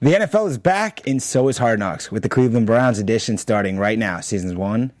The NFL is back, and so is Hard Knocks, with the Cleveland Browns edition starting right now. Season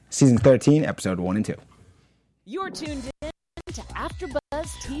 13, episode 1 and 2. You're tuned in to AfterBuzz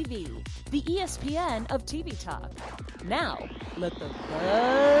TV, the ESPN of TV talk. Now, let the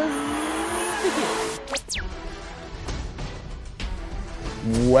buzz begin.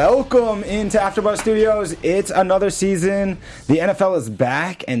 Welcome into AfterBuzz Studios. It's another season. The NFL is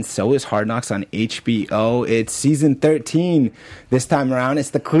back, and so is Hard Knocks on HBO. It's season 13 this time around. It's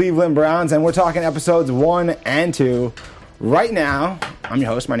the Cleveland Browns, and we're talking episodes 1 and 2. Right now, I'm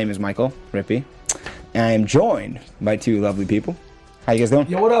your host. My name is Michael Rippe, and I am joined by two lovely people. How you guys doing?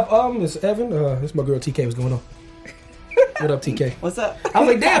 Yo, what up? It's Evan. This is my girl TK. What's going on? What up, TK? What's up? I was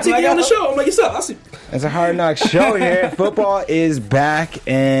like, damn, TK on the show. I'm like, what's up? I see. It's a Hard Knocks show here. Football is back,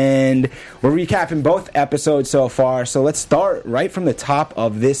 and we're recapping both episodes so far. So let's start right from the top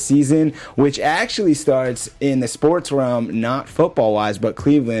of this season, which actually starts in the sports realm, not football-wise, but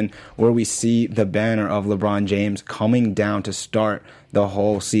Cleveland, where we see the banner of LeBron James coming down to start the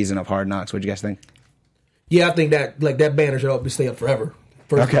whole season of Hard Knocks. What do you guys think? Yeah, I think that that banner should stay up forever.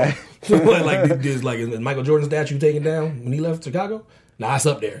 Okay. Is Michael Jordan's statue taken down when he left Chicago? Nah, it's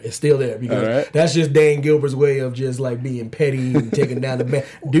up there. It's still there because that's just Dan Gilbert's way of just like being petty and taking down the banner.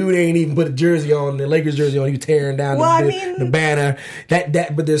 Dude ain't even put a jersey on, the Lakers jersey on. He was tearing down the banner.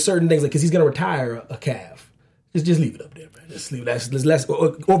 But there's certain things like because he's gonna retire a calf. Just leave it up there, man. Just leave it.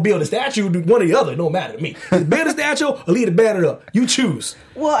 Or build a statue. One or the other. It don't matter to me. Build a statue or leave the banner up. You choose.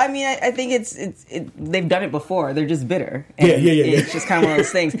 Well, I mean, I think it's they've done it before. They're just bitter. And yeah. It's just kind of one of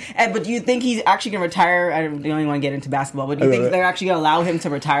those things. But do you think he's actually going to retire? I don't even want to get into basketball, but do you think they're actually going to allow him to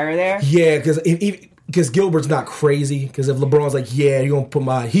retire there? Yeah, because Gilbert's not crazy. Because if LeBron's like, yeah, you're going to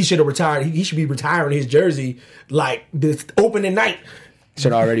put he should have retired. He should be retiring his jersey like this opening night.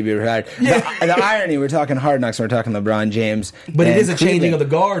 Should already be retired. Yeah. The irony, we're talking Hard Knocks, we're talking LeBron James. But it is a changing of the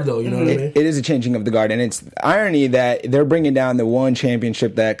guard, though, you know what I mean? It is a changing of the guard, and it's irony that they're bringing down the one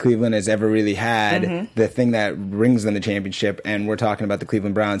championship that Cleveland has ever really had, the thing that brings them the championship, and we're talking about the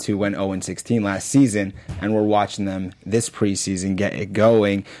Cleveland Browns who went 0-16 last season, and we're watching them this preseason get it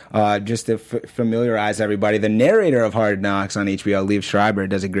going. Just to familiarize everybody, the narrator of Hard Knocks on HBO, Liev Schreiber,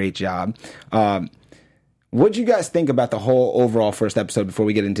 does a great job. What do you guys think about the whole overall first episode before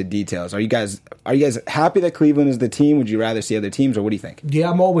we get into details? Are you guys happy that Cleveland is the team? Would you rather see other teams, or what do you think?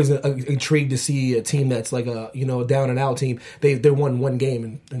 Yeah, I'm always intrigued to see a team that's like a down and out team. They won one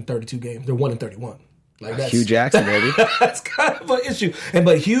game in 32 games. They're 1-31. Like that's Hugh Jackson, baby. That's kind of an issue.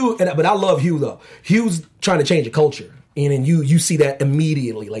 But I love Hugh though. Hugh's trying to change a culture. And then you see that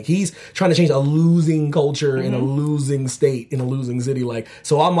immediately. Like he's trying to change a losing culture in a losing state, in a losing city. Like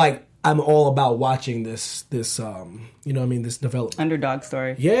so I'm all about watching this this development. Underdog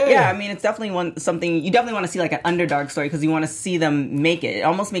story. Yeah. I mean, it's definitely something you definitely want to see, like an underdog story, because you want to see them make it. It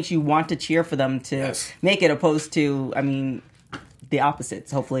almost makes you want to cheer for them to make it, opposed to, I mean, the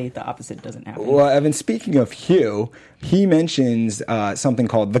opposites. Hopefully the opposite doesn't happen. Well, Evan, speaking of Hugh, he mentions something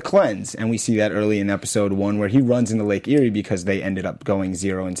called The Cleanse, and we see that early in episode 1 where he runs into Lake Erie because they ended up going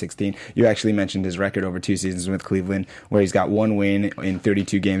 0-16. You actually mentioned his record over 2 seasons with Cleveland, where he's got 1 win in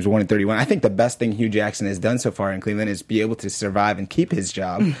 32 games, 1-31. I think the best thing Hugh Jackson has done so far in Cleveland is be able to survive and keep his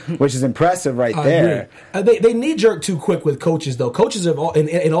job, which is impressive there. They knee-jerk too quick with coaches, though. Coaches have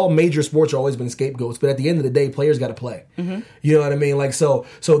in all major sports have always been scapegoats, but at the end of the day, players got to play. You know what I mean? Like so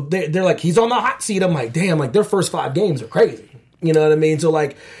they're like, he's on the hot seat. I'm like, damn, like their first 5 games are crazy. You know what I mean? So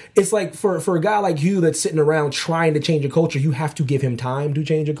like, it's like for a guy like Hugh that's sitting around trying to change a culture, you have to give him time to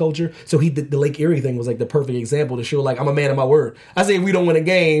change a culture. So the Lake Erie thing was like the perfect example to show like, I'm a man of my word. I say if we don't win a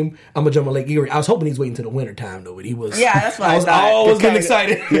game, I'm gonna jump on Lake Erie. I was hoping he's waiting to the winter time though, but he was. Yeah, that's what I was always getting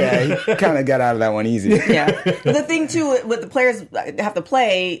excited. Yeah, he kind of got out of that one easy. Yeah, but the thing too with the players have to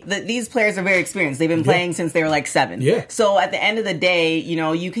play. These players are very experienced. They've been playing since they were like 7. Yeah. So at the end of the day,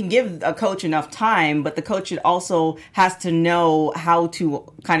 you can give a coach enough time, but the coach also has to know how to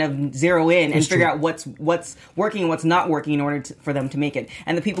kind of zero in and figure out what's working and what's not working in order for them to make it.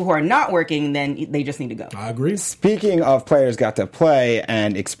 And the people who are not working, then they just need to go. I agree. Speaking of players got to play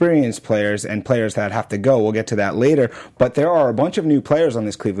and experienced players and players that have to go, we'll get to that later. But there are a bunch of new players on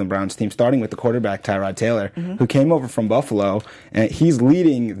this Cleveland Browns team, starting with the quarterback, Tyrod Taylor, who came over from Buffalo. And he's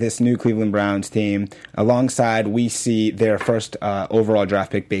leading this new Cleveland Browns team. Alongside, we see their first overall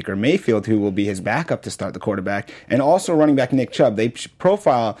draft pick, Baker Mayfield, who will be his backup to start the quarterback. And also running back Nick Chubb. They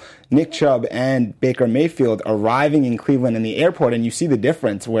profile NFL, Nick Chubb and Baker Mayfield arriving in Cleveland in the airport, and you see the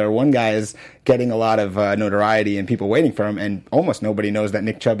difference where one guy is getting a lot of notoriety and people waiting for him, and almost nobody knows that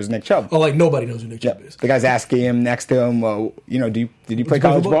Nick Chubb is Nick Chubb. Oh, like nobody knows who Nick Chubb is. The guy's asking him next to him, well, did you play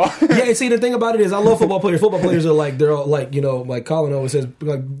college ball? Yeah, see, the thing about it is, I love football players. Football players are like, they're all like, like Colin always says,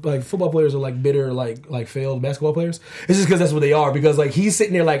 like football players are like bitter, like failed basketball players. It's just because that's what they are. Because like he's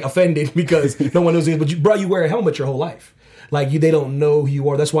sitting there like offended because no one knows who he is. But you wear a helmet your whole life. Like they don't know who you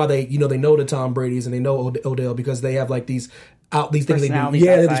are. That's why they know the Tom Brady's and they know Odell because they have like these things they do.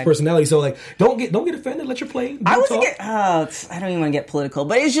 Yeah, this personality. So like, don't get offended. Let your play. I don't even want to get political,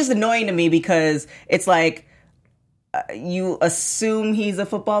 but it's just annoying to me because it's like you assume he's a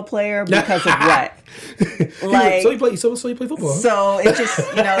football player because of what? Like, so you play football. So it's just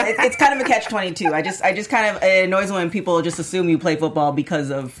it's kind of a catch-22. I just kind of, it annoys when people just assume you play football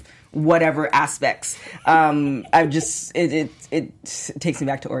because of whatever aspects. It takes me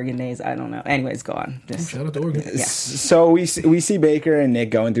back to Oregon days. I don't know. Anyways, go on. Shout out to Oregon. Yeah. So we see Baker and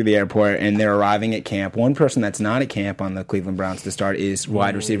Nick going through the airport, and they're arriving at camp. One person that's not at camp on the Cleveland Browns to start is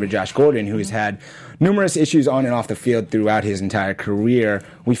wide receiver Josh Gordon, who has had numerous issues on and off the field throughout his entire career.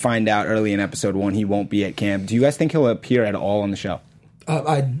 We find out early in episode 1 he won't be at camp. Do you guys think he'll appear at all on the show?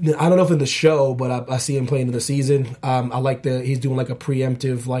 I don't know if in the show, but I see him playing in the season. I like he's doing like a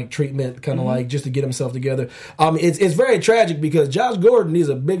preemptive like treatment, kind of like just to get himself together. It's very tragic because Josh Gordon is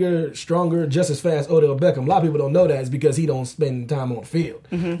a bigger, stronger, just as fast Odell Beckham. A lot of people don't know that. It's because he don't spend time on the field.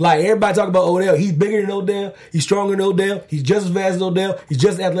 Like everybody talk about Odell, he's bigger than Odell, he's stronger than Odell, he's just as fast as Odell, he's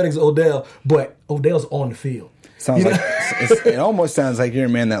just as athletic as Odell, but Odell's on the field. Sounds like it almost sounds like you're a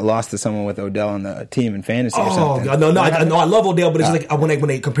man that lost to someone with Odell on the team in fantasy or something. Oh, no, I love Odell, but it's just like when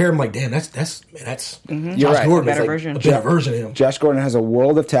they compare him, like, damn, that's Josh Gordon. A better version. A better version of him. Josh Gordon has a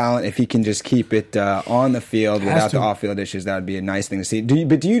world of talent. If he can just keep it on the field without the off-field issues, that would be a nice thing to see.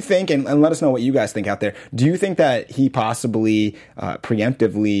 Do you think, and let us know what you guys think out there, do you think that he possibly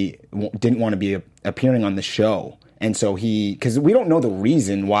preemptively didn't want to be appearing on the show? And so because we don't know the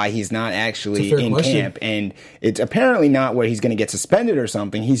reason why he's not actually in camp. And it's apparently not where he's going to get suspended or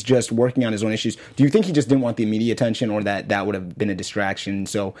something. He's just working on his own issues. Do you think he just didn't want the media attention or that would have been a distraction?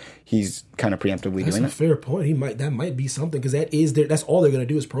 So he's kind of preemptively doing that? That's a fair point. That might be something because that's all they're going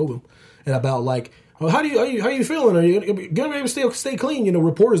to do is probe him. And about like, well, how you feeling? Are you going to be able to stay clean?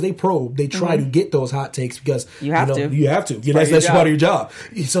 Reporters, they probe. They try to get those hot takes because you have to. That's part of your job.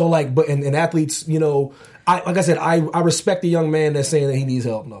 So like, and athletes, like I said, I respect the young man that's saying that he needs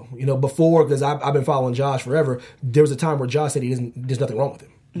help. No, before, because I've been following Josh forever. There was a time where Josh said there's nothing wrong with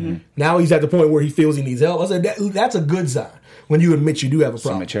him. Now he's at the point where he feels he needs help. I said that's a good sign when you admit you do have a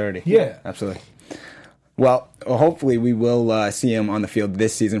problem. Some maturity. Yeah, absolutely. Well, hopefully we will see him on the field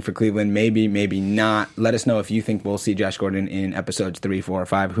this season for Cleveland. Maybe not. Let us know if you think we'll see Josh Gordon in episodes 3, 4, or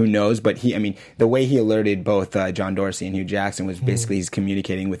 5. Who knows? But the way he alerted both John Dorsey and Hugh Jackson was basically he's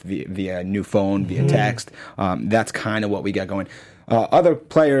communicating with via new phone, via text. That's kind of what we got going. Other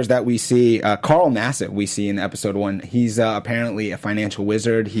players that we see, Carl Nassib, we see in episode 1. He's apparently a financial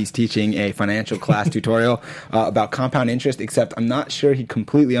wizard. He's teaching a financial class tutorial about compound interest, except I'm not sure he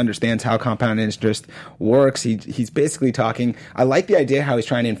completely understands how compound interest works. He's basically talking. I like the idea how he's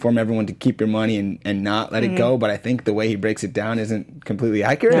trying to inform everyone to keep your money and not let it go, but I think the way he breaks it down isn't completely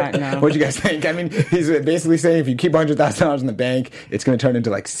accurate. No. What do you guys think? He's basically saying if you keep $100,000 in the bank, it's going to turn into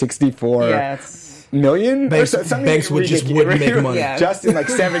like 64 million? Banks would just wouldn't make money. Yeah. Just in like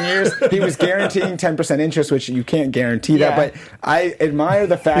 7 years, he was guaranteeing 10% interest, which you can't guarantee that. But I admire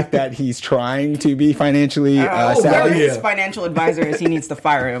the fact that he's trying to be financially savvy. Whoever his financial advisor is, he needs to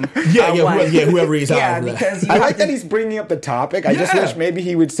fire him. Whoever he's hiring. Because I like that he's bringing up the topic. I just wish maybe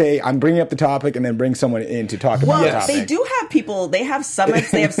he would say, I'm bringing up the topic, and then bring someone in to talk about the topic. They do have people. They have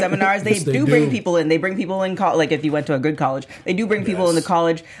summits. They have seminars. They do bring people in. They bring people in, like if you went to a good college, they do bring people into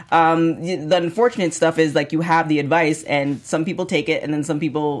college. The unfortunate stuff is like you have the advice and some people take it and then some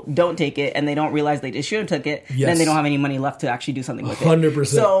people don't take it and they don't realize they should have took it. Yes. Then they don't have any money left to actually do something with 100%. it.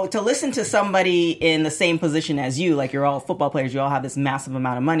 So to listen to somebody in the same position as you, like you're all football players, you all have this massive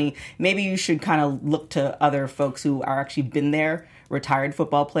amount of money, maybe you should kind of look to other folks who are actually been there, retired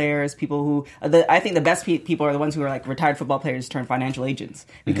football players, people who I think the best people are the ones who are like retired football players turned financial agents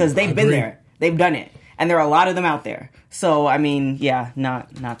because they've been there. They've done it. And there are a lot of them out there. So, I mean, yeah, not.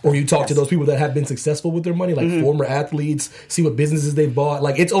 Or you talk to those people that have been successful with their money, like former athletes, see what businesses they've bought.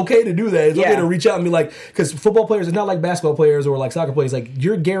 Like, it's okay to do that. It's okay to reach out and be like, because football players, it's not like basketball players or like soccer players. Like,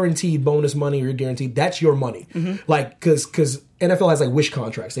 you're guaranteed bonus money or you're guaranteed, that's your money. Like, because NFL has like wish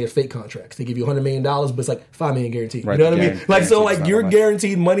contracts. They have fake contracts. They give you $100 million, but it's like $5 million guaranteed. Right, you know what I mean? Like, so like you're much.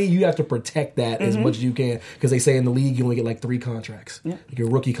 guaranteed money. You have to protect that as much as you can, because they say in the league you only get like 3 contracts. Like your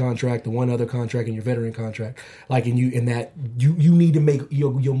rookie contract, the one other contract, and your veteran contract. Like, and you need to make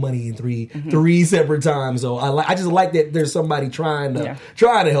your money in three separate times. So I just like that there's somebody trying to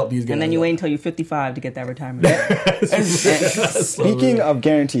help these guys. And then you wait until you're 55 to get that retirement. Speaking of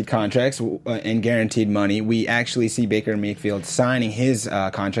guaranteed contracts and guaranteed money, we actually see Baker Mayfield signing his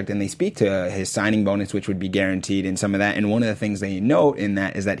contract, and they speak to his signing bonus, which would be guaranteed and some of that. And one of the things they note in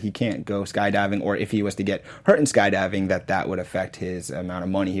that is that he can't go skydiving, or if he was to get hurt in skydiving, that would affect his amount of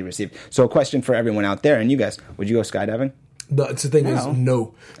money he received. So a question for everyone out there, and you guys, would you go skydiving? The thing is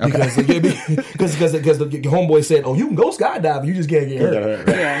no, because the homeboy said, "Oh, you can go skydiving, you just can't get hurt."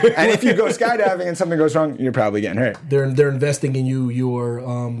 And if you go skydiving and something goes wrong, you're probably getting hurt. They're investing in you. You're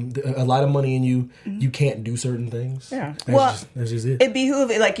a lot of money in you. You can't do certain things. Yeah, that's just it. It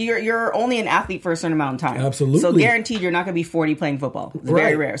behooves like you're only an athlete for a certain amount of time. Absolutely. So guaranteed, you're not going to be 40 playing football. It's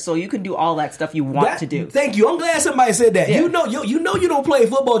very rare. So you can do all that stuff you want to do. Thank you. I'm glad somebody said that. Yeah. You know you don't play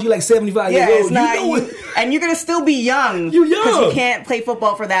football. You're like 75 years old. It's not, and you're going to still be young. Because you can't play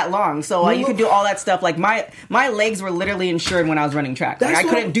football for that long. So you could do all that stuff. Like my legs were literally insured when I was running track. Like, I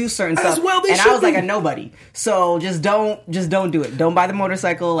couldn't do certain stuff. And I was like a nobody. So just don't do it. Don't buy the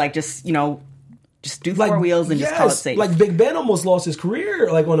motorcycle. Like just do 4 wheels and just call it safe. Like Big Ben almost lost his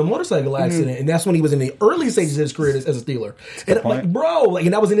career like on a motorcycle accident. And that's when he was in the early stages of his career as a Steeler. And like, bro,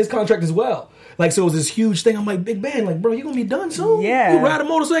 and that was in his contract as well. Like, so it was this huge thing. I'm like, Big Ben, like, bro, you're going to be done soon. Yeah. You ride a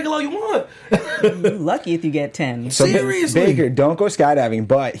motorcycle all you want. You're lucky if you get 10. So seriously. Baker, don't go skydiving,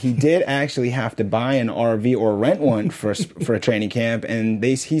 but he did actually have to buy an RV or rent one for a training camp. And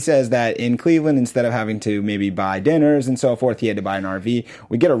he says that in Cleveland, instead of having to maybe buy dinners and so forth, he had to buy an RV.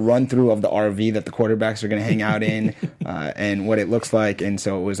 We get a run through of the RV that the quarterbacks are going to hang out in and what it looks like. And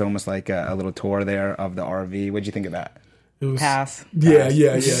so it was almost like a little tour there of the RV. What'd you think of that? Pass. Yeah.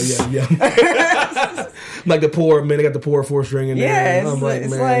 Like the poor man, they got the poor 4-string in there. Yeah,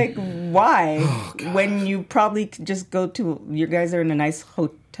 it's like why? Oh, when you probably could just go to, you guys are in a nice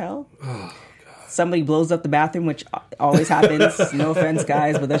hotel. Oh, somebody blows up the bathroom, which always happens. No offense,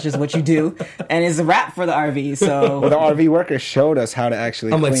 guys, but that's just what you do. And it's a wrap for the RV. So the RV workers showed us how to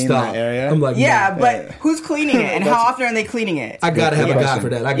actually clean that area. I'm like, but who's cleaning it, and how often are they cleaning it? I gotta have a guy for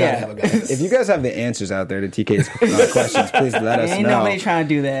that. I gotta have a guy. If you guys have the answers out there to TK's questions, please let us know. Ain't nobody trying to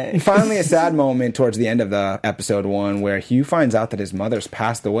do that. And finally, a sad moment towards the end of the episode 1 where Hugh finds out that his mother's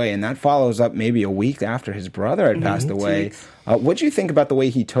passed away, and that follows up maybe a week after his brother had passed away. What do you think about the way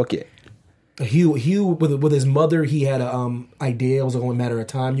he took it? Hugh with his mother, he had a idea. It was only a matter of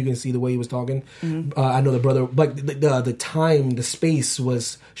time. You can see the way he was talking. I know the brother, like the time, the space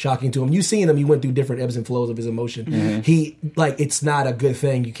was shocking to him. You seen him; he went through different ebbs and flows of his emotion. He it's not a good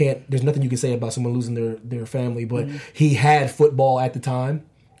thing. You can't. There's nothing you can say about someone losing their family. But he had football at the time.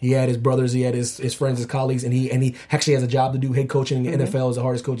 He had his brothers, he had his friends, his colleagues, and he actually has a job to do. Head coaching in the NFL is the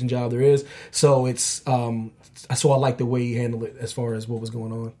hardest coaching job there is. So it's so I like the way he handled it as far as what was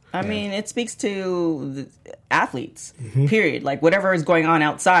going on. I mean, it speaks to the athletes, period. Like whatever is going on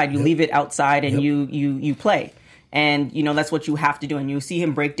outside, you leave it outside and you play. And, that's what you have to do. And you see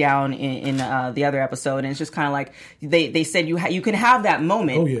him break down in the other episode. And it's just kind of like they said you can have that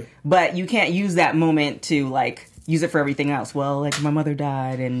moment, but you can't use that moment to use it for everything else. Well, like my mother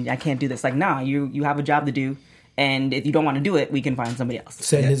died and I can't do this. Like, nah, you have a job to do. And if you don't want to do it, we can find somebody else.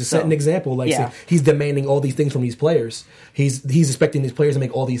 Set an example. Say, he's demanding all these things from these players. He's expecting these players to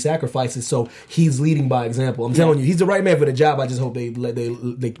make all these sacrifices. So he's leading by example. I'm telling you, he's the right man for the job. I just hope they let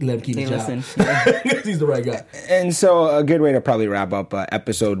him keep his job. He's the right guy. And so a good way to probably wrap up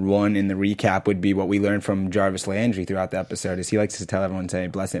episode 1 in the recap would be what we learned from Jarvis Landry throughout the episode is he likes to tell everyone, say,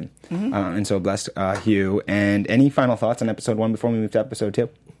 bless him. And so bless Hugh. And any final thoughts on episode 1 before we move to episode 2?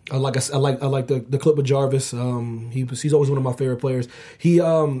 I like the clip with Jarvis. He's always one of my favorite players.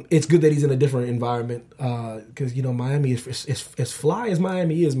 It's good that he's in a different environment because Miami is as fly as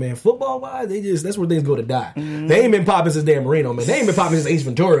Miami is, man. Football wise, that's where things go to die. They ain't been popping since Dan Marino, man. They ain't been popping since Ace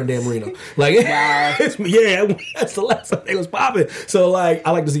Ventura and Dan Marino. That's the last time they was popping. So I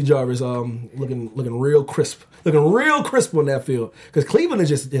like to see Jarvis looking real crisp, on that field because Cleveland is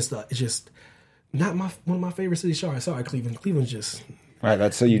just not one of my favorite cities. Sorry, Cleveland. Cleveland's just. Right,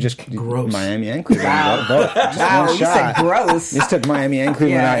 that's so you just Gross. Miami and Cleveland. Wow. Both. Just Wow, one you shot. said gross. Just took Miami and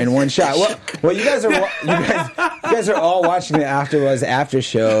Cleveland out in one shot. Well, you guys are all watching the AfterBuzz after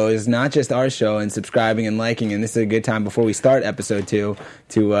show. It's not just our show, and subscribing and liking. And this is a good time before we start episode 2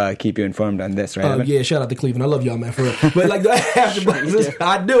 to keep you informed on this, right? Oh, yeah, shout out to Cleveland. I love y'all, man, for real. But like the AfterBuzz,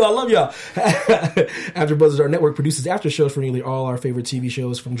 I do. I love y'all. AfterBuzz is our network, produces after shows for nearly all our favorite TV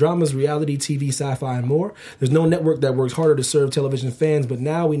shows, from dramas, reality, TV, sci-fi, and more. There's no network that works harder to serve television fans, but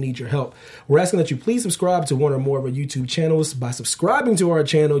now we need your help. We're asking that you please subscribe to one or more of our YouTube channels. By subscribing to our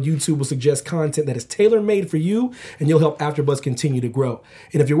channel, YouTube will suggest content that is tailor-made for you, and you'll help AfterBuzz continue to grow.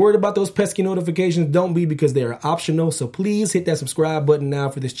 And if you're worried about those pesky notifications, don't be, because they are optional. So please hit that subscribe button now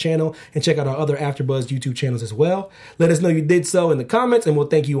for this channel, and check out our other AfterBuzz YouTube channels as well. Let us know you did so in the comments, and we'll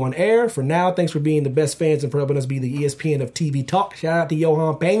thank you on air. For now, thanks for being the best fans and for helping us be the ESPN of TV talk. Shout out to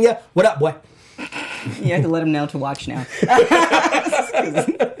Johan Pena. What up, boy? You have to let him know to watch now.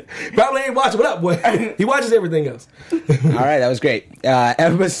 Probably ain't watching. What up, boy? He watches everything else. All right, that was great.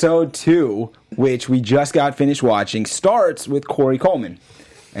 Episode 2, which we just got finished watching, starts with Corey Coleman.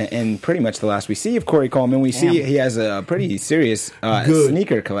 And pretty much the last we see of Corey Coleman, we see he has a pretty serious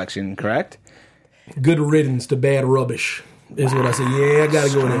sneaker collection, correct? Good riddance to bad rubbish is what I say. Yeah, I got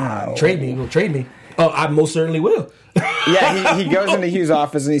to go there. Trade me. Well, trade me. Oh, I most certainly will. Yeah, he goes into Hugh's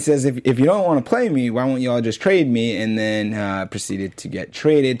office and he says, if you don't want to play me, why won't you all just trade me? And then proceeded to get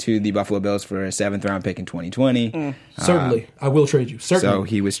traded to the Buffalo Bills for a 7th round pick in 2020. Certainly. I will trade you. Certainly. So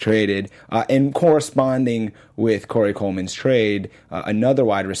he was traded. And corresponding with Corey Coleman's trade, another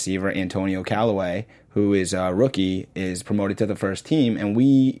wide receiver, Antonio Callaway, who is a rookie, is promoted to the first team. And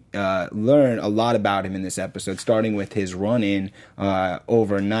we learn a lot about him in this episode, starting with his run-in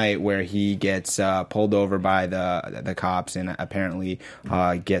overnight, where he gets pulled over by the cops and apparently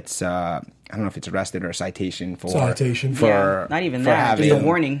gets... I don't know if it's arrested or a citation for not even that, just a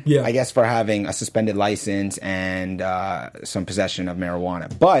warning. Yeah. I guess for having a suspended license and some possession of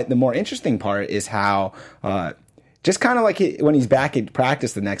marijuana. But the more interesting part is how just kind of like when he's back at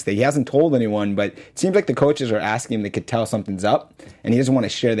practice the next day, he hasn't told anyone, but it seems like the coaches are asking him, they could tell something's up, and he doesn't want to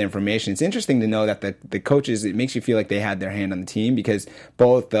share the information. It's interesting to know that the coaches, it makes you feel like they had their hand on the team, because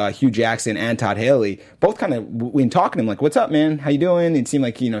both Hugh Jackson and Todd Haley, both kind of, when talking to him, like, what's up, man? How you doing? It seemed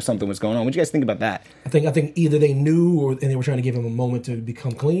like, something was going on. What do you guys think about that? I think either they knew and they were trying to give him a moment to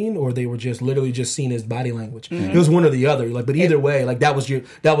become clean, or they were just literally just seeing his body language. Mm-hmm. It was one or the other. But either way, like that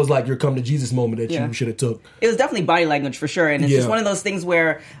was like your come to Jesus moment that you should have took. It was definitely body language for sure, and it's just one of those things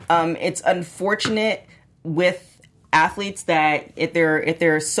where it's unfortunate with athletes that if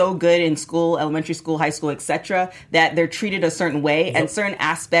they're so good in school, elementary school, high school, etc., that they're treated a certain way, and certain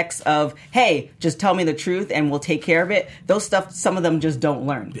aspects of, hey, just tell me the truth and we'll take care of it, those stuff, some of them just don't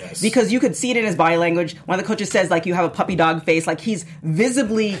learn. Yes. Because you could see it in his body language. One of the coaches says, like, you have a puppy dog face, like he's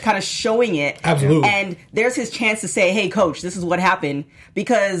visibly kind of showing it. Absolutely. And there's his chance to say, hey, coach, this is what happened,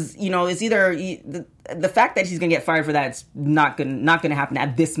 because it's either the fact that he's going to get fired for that is not going to happen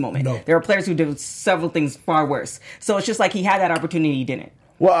at this moment. No. There are players who do several things far worse. So it's just like he had that opportunity, he didn't.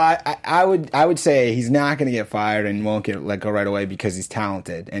 Well, I would say he's not going to get fired and won't get let go right away because he's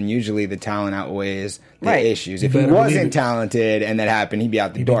talented, and usually the talent outweighs the issues. If he wasn't talented and that happened, he'd be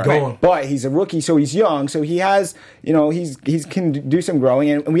out the door. Right? But he's a rookie, so he's young, so he has, he can do some growing,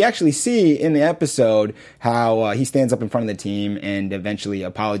 and we actually see in the episode how he stands up in front of the team and eventually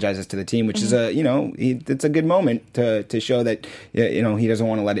apologizes to the team, which is it's a good moment to show that he doesn't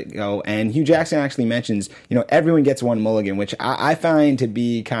want to let it go. And Hugh Jackson actually mentions everyone gets one mulligan, which I find to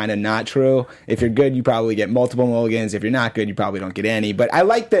be kind of not true. If you're good, you probably get multiple mulligans. If you're not good, you probably don't get any. But I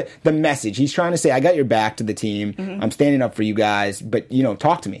like the message. He's trying to say, I got your back to the team. Mm-hmm. I'm standing up for you guys, but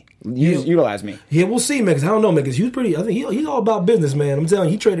talk to me. Utilize me. Yeah, we'll see, man. Because I don't know, man. Because Hughes I think he's all about business, man. I'm telling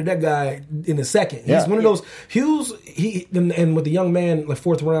you, he traded that guy in a second. He's one of those Hughes. And with the young man, like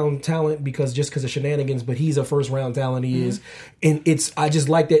 4th round talent, because of shenanigans. But he's a 1st round talent. He is, and I just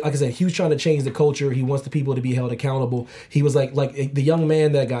like that. Like I said, Hughes trying to change the culture. He wants the people to be held accountable. He was like the young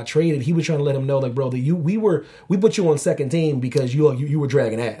man that got traded. He was trying to let him know, like, bro, that we put you on second team because you were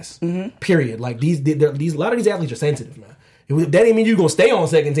dragging ass. Mm-hmm. Period. Like a lot of these athletes are sensitive, man. That didn't mean you were gonna stay on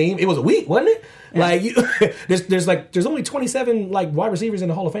second team. It was a week, wasn't it? Yeah. Like there's only 27 like wide receivers in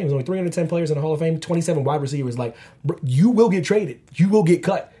the Hall of Fame. There's only 310 players in the Hall of Fame. 27 wide receivers. Like, bro, you will get traded. You will get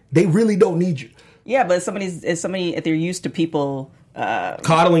cut. They really don't need you. Yeah, but if they're used to people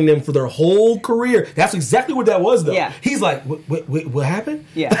coddling them for their whole career. That's exactly what that was, though. Yeah. He's like, what happened?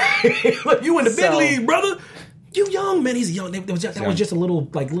 Yeah. Like, you in the big league, brother. You young, man. He's young. That was just a little,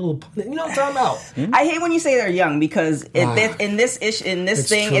 you know what I'm talking about. I hate when you say they're young because in this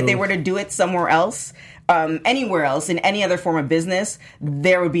thing, true. if they were to do it somewhere else, anywhere else, in any other form of business,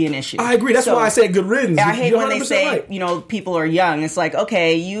 there would be an issue. I agree. That's why I said good riddance. I hate when they say, right. People are young. It's like,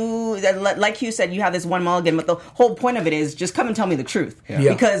 okay, like you said, you have this one mulligan, but the whole point of it is just come and tell me the truth.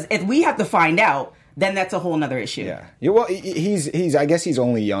 Yeah. Because if we have to find out, then that's a whole nother issue. Yeah. Well, he's. I guess he's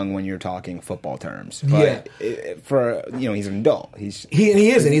only young when you're talking football terms. But he's an adult. He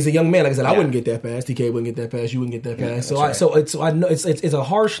is, and he's a young man. Like I said, I wouldn't get that pass. TK wouldn't get that pass. You wouldn't get that pass. So I know it's a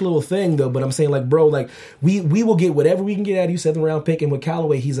harsh little thing though. But I'm saying, like, bro, like we will get whatever we can get out of you, 7th round pick. And with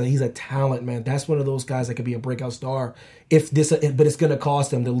Callaway, he's a talent, man. That's one of those guys that could be a breakout star. But it's going to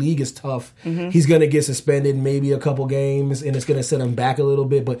cost him. The league is tough. Mm-hmm. He's going to get suspended maybe a couple games, and it's going to set him back a little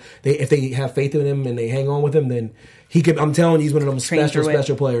bit. But if they have faith in him and they hang on with him, then he could. I'm telling you, he's one of them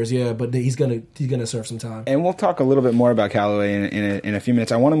special players. Yeah, but he's gonna serve some time. And we'll talk a little bit more about Callaway in a few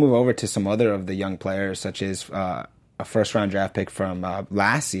minutes. I want to move over to some other of the young players, such as a first-round draft pick from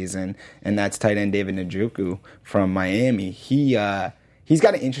last season, and that's tight end David Njoku from Miami. He's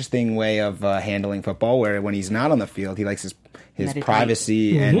got an interesting way of handling football where when he's not on the field, he likes his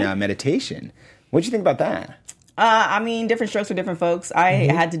privacy and meditation. What do you think about that? Different strokes for different folks. I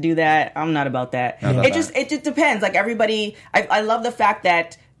had to do that. I'm not about that. It just depends. Like everybody, I love the fact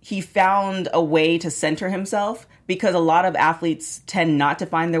that he found a way to center himself because a lot of athletes tend not to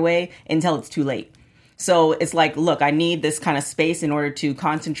find their way until it's too late. So it's like, look, I need this kind of space in order to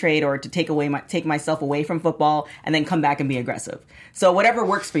concentrate or to take myself away from football and then come back and be aggressive. So whatever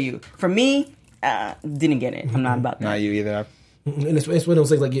works for you. For me, didn't get it. I'm not about that. Not you either. And it's one of those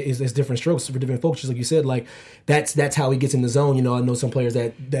things, like it's different strokes for different folks. Just like you said, like that's how he gets in the zone. You know, I know some players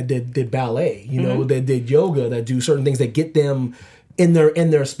that did ballet. You know, that did yoga, that do certain things that get them in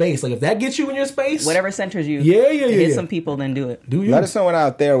their space. Like if that gets you in your space, whatever centers you. Yeah. Some people, then do it. Do you? Let us know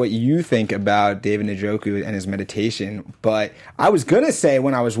out there what you think about David Njoku and his meditation. But I was gonna say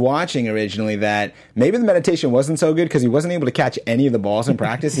when I was watching originally that maybe the meditation wasn't so good because he wasn't able to catch any of the balls in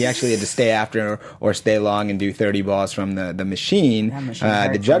practice. He actually had to stay after or stay long and do 30 balls from the machine,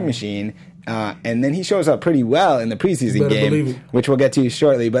 the jug machine. And then he shows up pretty well in the preseason game, which we'll get to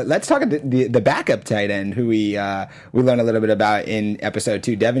shortly. But let's talk about the backup tight end who we learned a little bit about in episode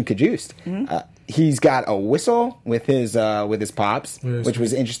 2, Devin Cajuste. He's got a whistle with his pops, which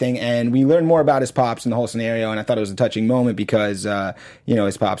was interesting, and we learned more about his pops and the whole scenario. And I thought it was a touching moment because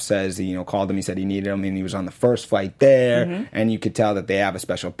his pops says he called him, he said he needed him, and he was on the first flight there, and you could tell that they have a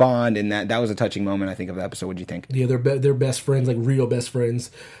special bond, and that was a touching moment, I think, of the episode. What do you think? Yeah, they're best friends, like real best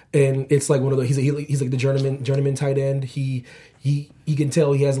friends. And it's like one of those. He's like the journeyman tight end. He can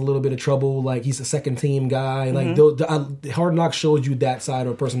tell he has a little bit of trouble. Like he's a second team guy. Like Hard Knocks shows you that side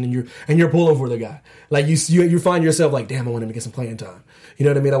of a person, and you're pulling for the guy. Like you find yourself like, damn, I want him to get some playing time. You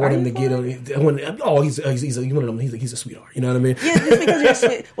know what I mean? I want him to get. He's one of them. He's a sweetheart. You know what I mean? Yeah, just because you're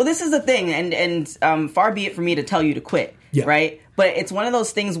sweet. Well, this is the thing, and far be it for me to tell you to quit. Yeah. Right? But it's one of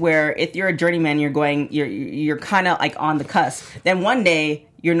those things where if you're a journeyman, you're kind of like on the cusp. Then one day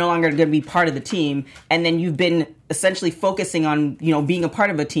you're no longer going to be part of the team, and then you've been essentially focusing on, being a part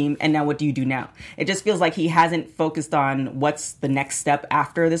of a team, and now what do you do now? It just feels like he hasn't focused on what's the next step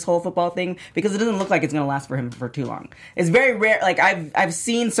after this whole football thing, because it doesn't look like it's going to last for him for too long. It's very rare. Like I've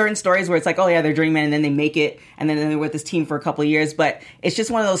seen certain stories where it's like, oh yeah, they're journeyman, and then they make it, and then they're with this team for a couple of years, but it's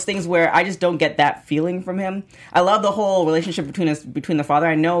just one of those things where I just don't get that feeling from him. I love the whole relationship between the father.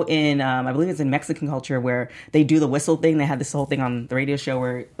 I know in, I believe it's in Mexican culture where they do the whistle thing. They had this whole thing on the radio show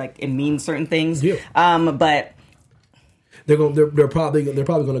where like it means certain things. Yeah. But they're probably going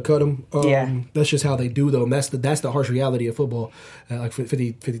to cut him. That's just how they do, though, and that's the harsh reality of football. Like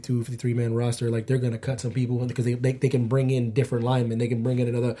 52, 53 man roster, like they're going to cut some people because they can bring in different linemen. They can bring in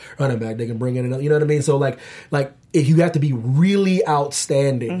another running back. They can bring in another. You know what I mean? So like if you have to be really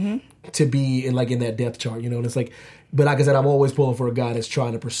outstanding to be in that depth chart, and it's like. But like I said, I'm always pulling for a guy that's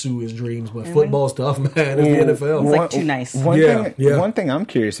trying to pursue his dreams. But football's tough, man. It's the NFL. It's like too nice. One thing I'm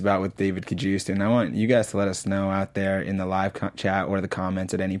curious about with David Cajuste, and I want you guys to let us know out there in the live chat or the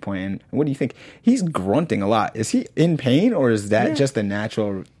comments at any point. And what do you think? He's grunting a lot. Is he in pain, or is that just a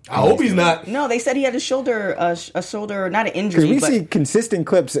natural? I hope he's not. No, they said he had a shoulder, not an injury. Because we see consistent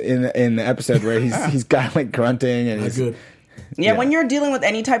clips in the episode where he's got like grunting and he's good. Yeah, when you're dealing with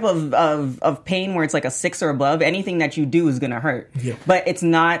any type of pain where it's like a 6 or above, anything that you do is going to hurt. Yeah. But it's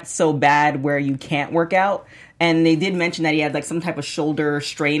not so bad where you can't work out. And they did mention that he had like some type of shoulder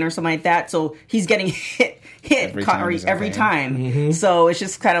strain or something like that. So he's getting hit every time. Mm-hmm. So it's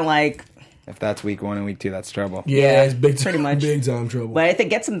just kind of like... if that's week 1 and week 2, that's trouble. Yeah, it's big time, pretty much. big time trouble. But if it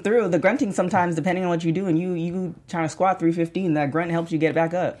gets him through, the grunting sometimes, depending on what you do, and you trying to squat 315, that grunt helps you get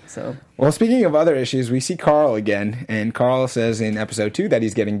back up. So, well, speaking of other issues, we see Carl again, and Carl says in episode 2 that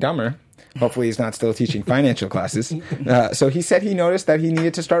he's getting dumber. Hopefully he's not still teaching financial classes. So he said he noticed that he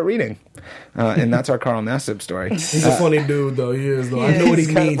needed to start reading. And that's our Carl Nassib story. He's a funny dude, though. He is, though. I know what he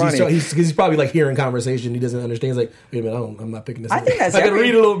means. He's probably like hearing conversation. He doesn't understand. He's like, wait a minute, I'm not picking this up. I think that's I got to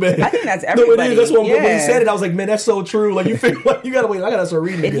read a little bit. I think that's everybody. No, it is. That's what when he said it, I was like, man, that's so true. Like, you feel like you got to wait. I got to start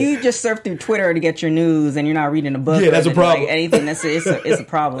reading If you just surf through Twitter to get your news and you're not reading a book, that's a problem. Like anything, it's a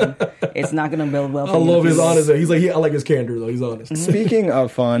problem. It's not going to build well for you. I love his honesty. He's like, I like his candor, though. He's honest. Speaking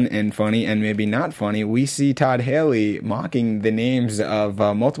of fun and funny and maybe not funny, we see Todd Haley mocking the names of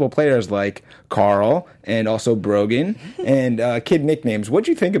multiple players like Carl and also Brogan and kid nicknames. What'd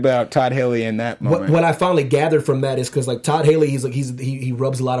you think about Todd Haley in that moment? What I finally gathered from that is because like Todd Haley, he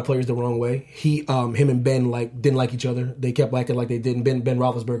rubs a lot of players the wrong way. Him and Ben didn't like each other. They kept acting like they didn't. Ben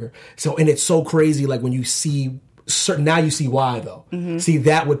Roethlisberger. So and it's so crazy. Like when you see. Now you see why though. Mm-hmm. See,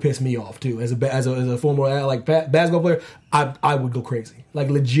 that would piss me off too. As a former like basketball player, I would go crazy. Like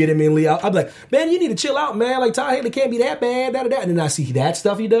legitimately, I'd be like, man, you need to chill out, man. Like Todd Haley can't be that bad, And then I see that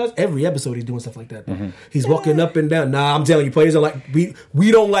stuff he does every episode. He's doing stuff like that. Mm-hmm. He's walking up and down. Nah, I'm telling you, players are like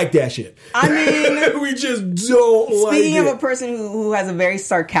we don't like that shit. I mean, we just don't. Speaking like of a person who has a very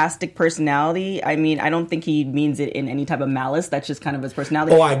sarcastic personality, I mean, I don't think he means it in any type of malice. That's just kind of his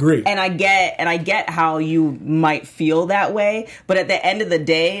personality. Oh, I agree. And I get how you might feel that way, but at the end of the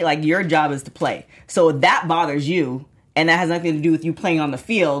day, like your job is to play. So if that bothers you, and that has nothing to do with you playing on the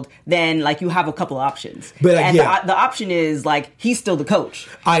field, then like you have a couple options. But the option is like he's still the coach.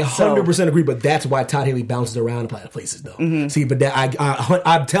 I 100% agree, but that's why Todd Haley bounces around to places though. Mm-hmm. See, but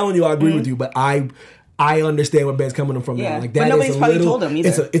I'm telling you, I agree with you, but I understand where Ben's coming from now. Like that, but nobody's probably told him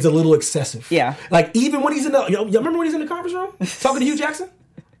either. It's a little excessive. Yeah. Like even when he's in you remember when he's in the conference room talking to Hugh Jackson?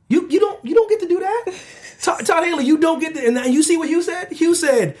 You don't get to do that. Todd Haley, you don't get to, and you see what Hugh said? Hugh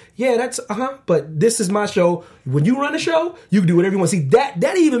said, yeah, that's, but this is my show. When you run a show, you can do whatever you want. See,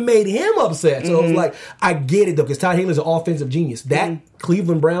 that even made him upset. So I was like, I get it, though, because Todd Haley's an offensive genius. That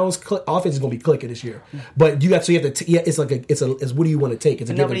Cleveland Browns offense is going to be clicking this year. But you have to, it's like, it's what do you want to take? It's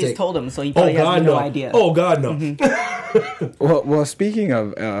a nobody's give and take. told him, so he probably has no idea. Oh, God, no. Mm-hmm. Well, speaking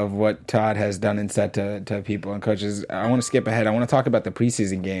of what Todd has done and said to people and coaches, I want to skip ahead. I want to talk about the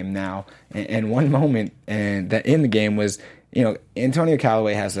preseason game now. And one moment that in the game was, Antonio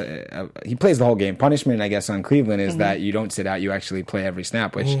Callaway has he plays the whole game. Punishment, I guess, on Cleveland is that you don't sit out, you actually play every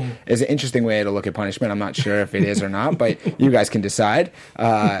snap, which is an interesting way to look at punishment. I'm not sure if it is or not, but you guys can decide.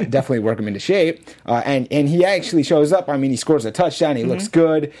 Definitely work him into shape. And he actually shows up. I mean, he scores a touchdown. He looks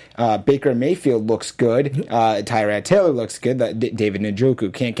good. Baker Mayfield looks good. Tyrod Taylor looks good. David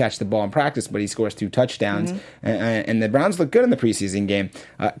Njoku can't catch the ball in practice, but he scores 2 touchdowns. And the Browns look good in the preseason game.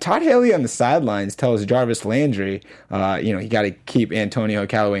 Todd Haley on the sidelines tells Jarvis Landry, you got to keep Antonio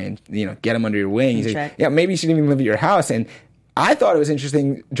Callaway and get him under your wing. He said, yeah, maybe you shouldn't even live at your house. And I thought it was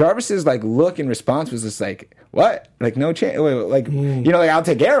interesting. Jarvis's look in response was just like, what? Like no chance. I'll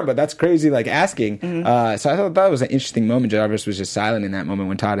take care of him, but that's crazy. Like asking. So I thought that was an interesting moment. Jarvis was just silent in that moment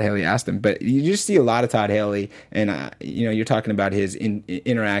when Todd Haley asked him. But you just see a lot of Todd Haley, and you're talking about his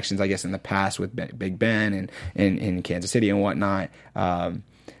interactions, I guess, in the past with Big Ben and in Kansas City and whatnot.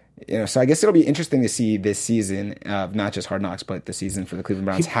 So I guess it'll be interesting to see this season of not just Hard Knocks, but the season for the Cleveland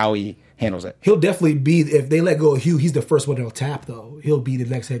Browns, how he handles it. He'll definitely be, if they let go of Hugh, he's the first one they'll tap, though. He'll be the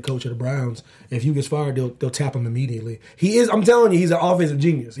next head coach of the Browns. If Hugh gets fired, they'll tap him immediately. He is, I'm telling you, he's an offensive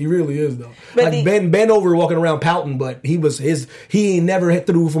genius. He really is, though. But Ben over walking around pouting, but he ain't never hit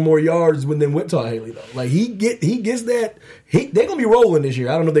through for more yards than with Todd Haley, though. Like, he gets that. They're going to be rolling this year.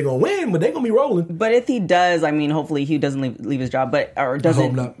 I don't know if they're going to win, but they're going to be rolling. But if he does, I mean, hopefully Hugh doesn't leave his job, or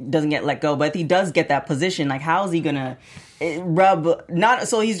doesn't get let go. But if he does get that position, like, how is he going to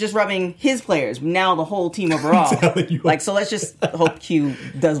so he's just rubbing his players, now the whole team overall. So let's just hope Q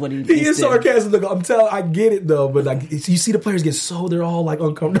does what he needs to. He is sarcastic. I get it though, but like you see the players get they're all like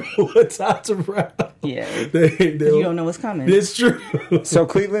uncomfortable with Todd's around. Yeah, you don't know what's coming. It's true. So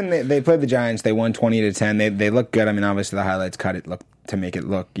Cleveland, they played the Giants. They won 20-10. They look good. I mean, obviously the highlights to make it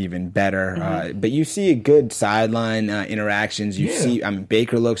look even better. But you see good sideline interactions. You see, I mean,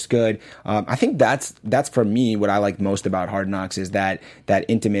 Baker looks good. I think that's for me what I like most about Hard Knocks is that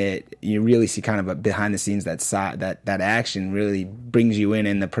intimate. You really see kind of a behind the scenes that action really brings you in,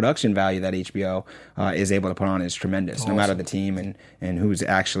 and the production value that HBO is able to put on is tremendous. Awesome. No matter the team and who's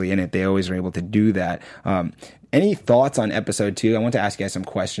actually in it, they always are able to do that. Any thoughts on episode 2? I want to ask you guys some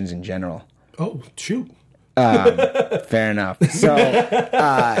questions in general. Oh, shoot. Fair enough. So,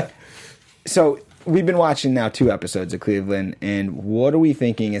 So we've been watching now 2 episodes of Cleveland, and what are we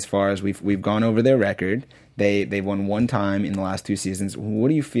thinking as far as we've gone over their record? They've won 1 time in the last 2 seasons. What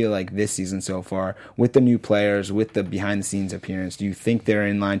do you feel like this season so far with the new players, with the behind-the-scenes appearance? Do you think they're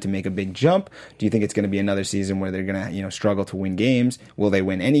in line to make a big jump? Do you think it's going to be another season where they're going to struggle to win games? Will they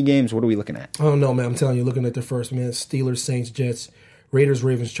win any games? What are we looking at? I don't know, man. I'm telling you, looking at the first, man, Steelers, Saints, Jets, Raiders,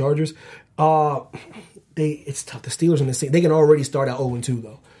 Ravens, Chargers. It's tough. The Steelers and the Saints, they can already start out 0-2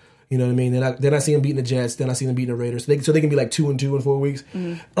 though. You know what I mean? Then I see them beating the Jets. Then I see them beating the Raiders. So they can be like 2-2 in 4 weeks.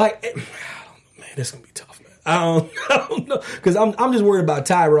 Like, man, this is gonna be tough, man. I don't know, because I'm just worried about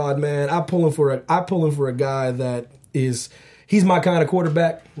Tyrod, man. I'm pulling for a guy that is. He's my kind of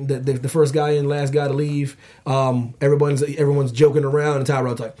quarterback. The first guy in, last guy to leave. Everyone's joking around, and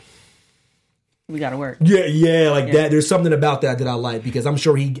Tyrod's like, we got to work. Yeah, like that. There's something about that I like, because I'm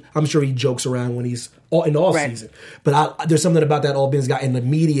sure he jokes around when he's in all season. But there's something about that all-Benz guy, and the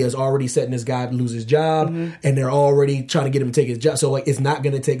media is already setting this guy to lose his job, and they're already trying to get him to take his job. So like, it's not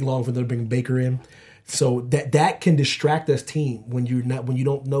going to take long for them to bring Baker in. So that can distract this team when you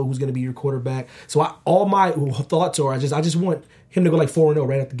don't know who's going to be your quarterback. So all my thoughts are I just want him to go like 4-0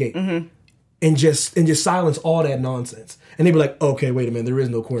 right out the gate. And just silence all that nonsense. And they'd be like, okay, wait a minute, there is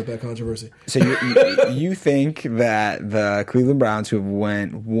no quarterback controversy. So you think that the Cleveland Browns, who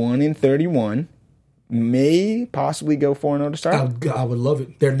went 1-31, may possibly go 4-0 to start? I would love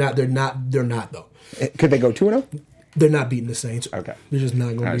it. They're not though. Could they go 2-0? They're not beating the Saints. Okay. They're just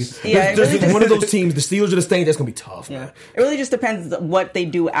not going to be. Yeah, there's one of those teams, the Steelers or the Saints, that's going to be tough, man. It really just depends what they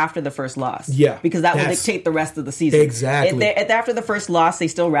do after the first loss. Yeah. Because that will dictate the rest of the season. Exactly. If after the first loss, they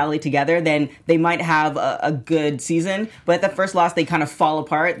still rally together, then they might have a good season. But at the first loss, they kind of fall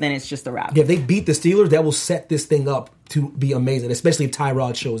apart, then it's just a wrap. Yeah, if they beat the Steelers, that will set this thing up to be amazing, especially if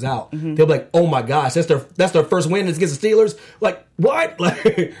Tyrod shows out. They'll be like, oh my gosh, that's their first win against the Steelers? Like, what?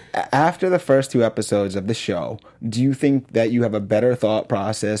 After the first 2 episodes of the show, do you think that you have a better thought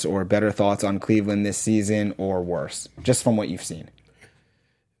process or better thoughts on Cleveland this season, or worse, just from what you've seen?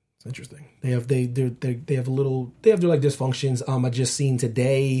 It's interesting. They have their like dysfunctions. I just seen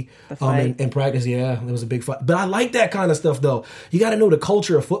today in practice. Yeah, there was a big fight. But I like that kind of stuff though. You got to know the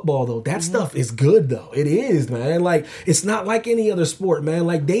culture of football though. That stuff is good though. It is, man. Like, it's not like any other sport, man.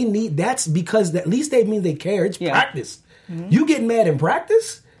 Like, they need, that's because at least they mean they care. It's practice. You get mad in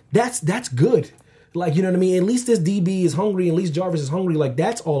practice, that's good. Like, you know what I mean? At least this DB is hungry. At least Jarvis is hungry. Like,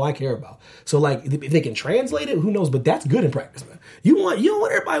 that's all I care about. So, like, if they can translate it, who knows? But that's good in practice, man. You don't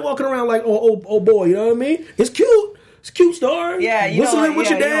want everybody walking around like, oh boy, you know what I mean? It's cute. It's a cute star. Yeah, whistling with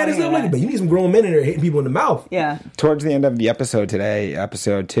your dad and stuff like that. But you need some grown men in there hitting people in the mouth. Yeah. Towards the end of the episode today,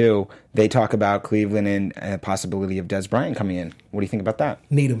 episode 2, they talk about Cleveland and a possibility of Des Bryant coming in. What do you think about that?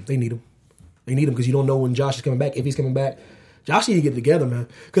 They need him because you don't know when Josh is coming back, if he's coming back. Josh need to get together, man.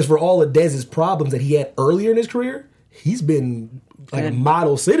 Because for all of Dez's problems that he had earlier in his career, he's been like a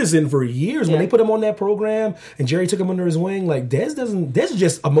model citizen for years. When they put him on that program and Jerry took him under his wing, like, Dez is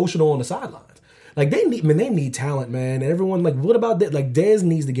just emotional on the sidelines. Like, they need talent, man. And everyone, like, what about that? Like, Dez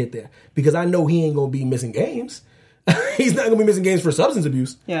needs to get there because I know he ain't gonna be missing games. He's not going to be missing games for substance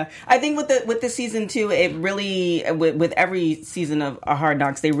abuse. Yeah, I think with the season 2, it really with every season of Hard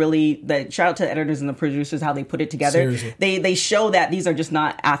Knocks, they really shout out to the editors and the producers how they put it together. Seriously. They show that these are just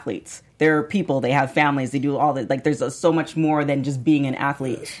not athletes. They're people. They have families. They do all that. Like, there's so much more than just being an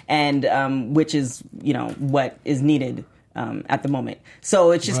athlete, and which is what is needed. At the moment.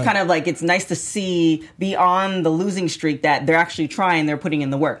 So it's just kind of like, it's nice to see beyond the losing streak that they're actually trying, they're putting in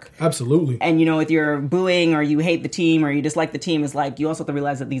the work. Absolutely. And, if you're booing or you hate the team or you dislike the team, it's like, you also have to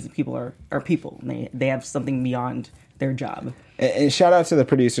realize that these people are people. And they have something beyond their job. And shout out to the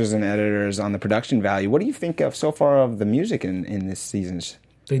producers and editors on the production value. What do you think of so far of the music in this season's?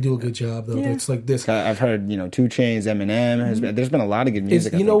 They do a good job, though. Yeah. It's like this. I've heard, 2 Chainz, Eminem. There's been a lot of good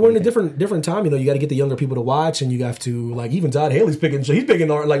music. We're in a different time. You got to get the younger people to watch, and you have to, like, even Todd Haley's picking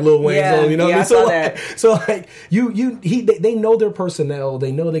like Lil Wayne's. They know their personnel.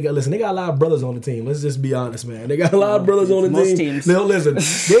 They know they got a lot of brothers on the team. Let's just be honest, man. They got a lot of brothers on the most team. Teams. Listen,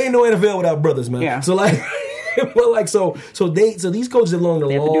 they ain't no NFL without brothers, man. Yeah. So like. Well, like so these coaches have learned a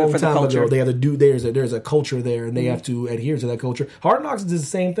long time ago. They have to do. There's a culture there, and they have to adhere to that culture. Hard Knocks is the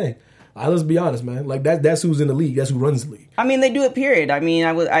same thing. Let's be honest, man. Like that's who's in the league. That's who runs the league. I mean, they do it. Period. I mean,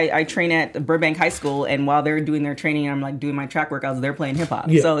 I train at Burbank High School, and while they're doing their training, I'm like doing my track workouts. They're playing hip hop.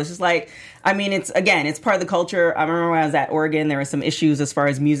 Yeah. So it's just like, I mean, it's part of the culture. I remember when I was at Oregon, there were some issues as far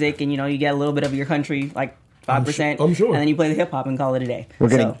as music, and you get a little bit of your country, like 5%. I'm sure. And then you play the hip hop and call it a day. We're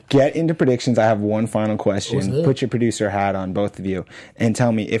going to get into predictions. I have one final question. Put your producer hat on, both of you, and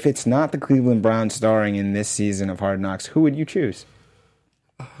tell me, if it's not the Cleveland Browns starring in this season of Hard Knocks, who would you choose?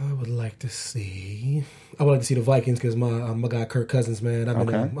 I would like to see the Vikings because my guy Kirk Cousins, man.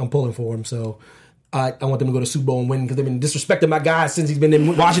 I'm pulling for him, so I want them to go to the Super Bowl and win because they've been disrespecting my guy since he's been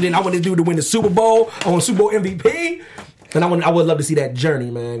in Washington. I want this dude to win the Super Bowl. I want Super Bowl MVP, and I would love to see that journey,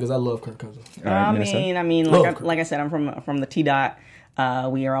 man, because I love Kirk Cousins. I mean, like I said, I'm from the T-Dot.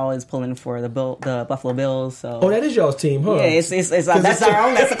 We are always pulling for the Buffalo Bills. So that is y'all's team, huh? Yeah, that's our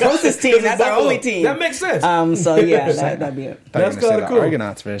own. That's the closest team. That's our only team. That makes sense. So yeah, that'd be it. That's kind of cool.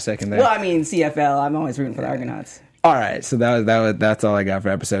 Argonauts for a second there. Well, I mean CFL. I'm always rooting for the Argonauts. All right, so that's all I got for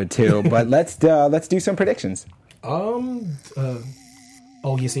episode 2. But let's do some predictions. You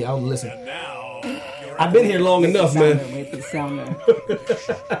see, I don't listen. I've been here long enough, man. Wait for the sounder.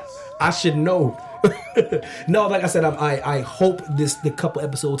 I should know. No, like I said, I hope the couple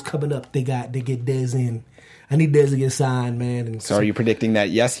episodes coming up they get Dez in. I need Dez to get signed, man. And so are you predicting that,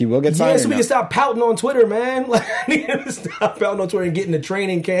 yes, he will get signed? Yes, we can stop pouting on Twitter, man. Like, I need him to stop pouting on Twitter and get in the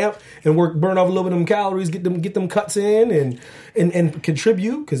training camp and burn off a little bit of them calories, get them cuts in and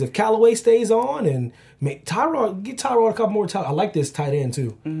contribute. Because if Callaway stays on and get Tyrod a couple more times. I like this tight end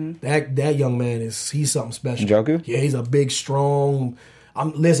too. Mm-hmm. That young man he's something special. Njoku? Yeah, he's a big, strong.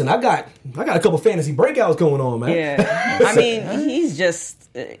 Listen, I got a couple fantasy breakouts going on, man. Yeah, I mean, he's just.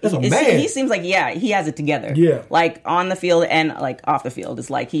 That's a man. He seems like he has it together. Yeah, like on the field and like off the field. It's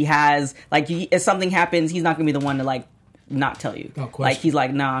like he has if something happens, he's not gonna be the one to like not tell you. No question. Like he's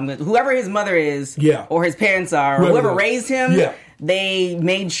like, nah, I'm gonna, whoever his mother is, or his parents are, or whoever raised him. Yeah. They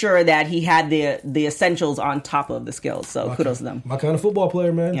made sure that he had the essentials on top of the skills. So kudos to them. My kind of football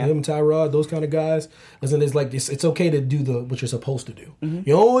player, man. Yeah. Him, Tyrod, those kind of guys. Listen, it's like it's okay to do what you're supposed to do. Mm-hmm.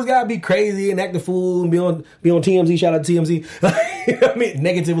 You always gotta be crazy and act the fool and be on TMZ. Shout out to TMZ. I mean,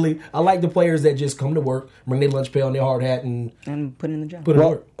 negatively, I like the players that just come to work, bring their lunch pail and their hard hat, and put in the job.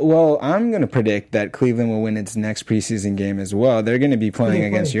 Well, I'm going to predict that Cleveland will win its next preseason game as well. They're going to be playing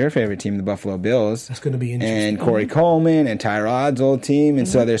against your favorite team, the Buffalo Bills. That's going to be interesting. And Corey Coleman and Tyrod's old team. And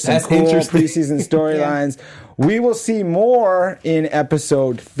so there's some cool preseason storylines. Yeah. We will see more in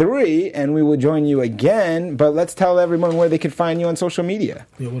episode 3, and we will join you again. But let's tell everyone where they can find you on social media.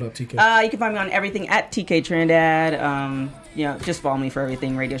 Yeah, what up, TK? You can find me on everything at TK Trinidad. Just follow me for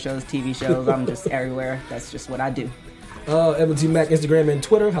everything, radio shows, TV shows. I'm just everywhere. That's just what I do. Evan Mack, Instagram and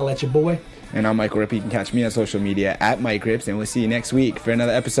Twitter. Holla at your boy. And I'm Michael Rippe. You can catch me on social media at Mike Rips, and we'll see you next week for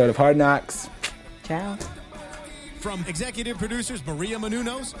another episode of Hard Knocks. Ciao. From executive producers Maria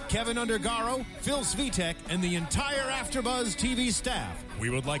Menounos, Kevin Undergaro, Phil Svitek, and the entire AfterBuzz TV staff, we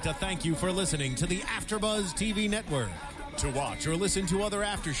would like to thank you for listening to the AfterBuzz TV network. To watch or listen to other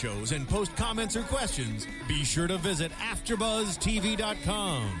after shows and post comments or questions, be sure to visit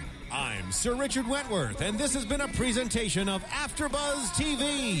AfterBuzzTV.com. I'm Sir Richard Wentworth, and this has been a presentation of AfterBuzz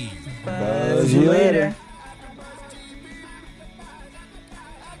TV. Buzz you later.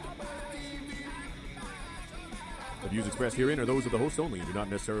 The views expressed herein are those of the hosts only and do not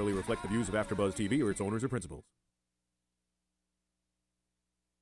necessarily reflect the views of AfterBuzz TV or its owners or principals.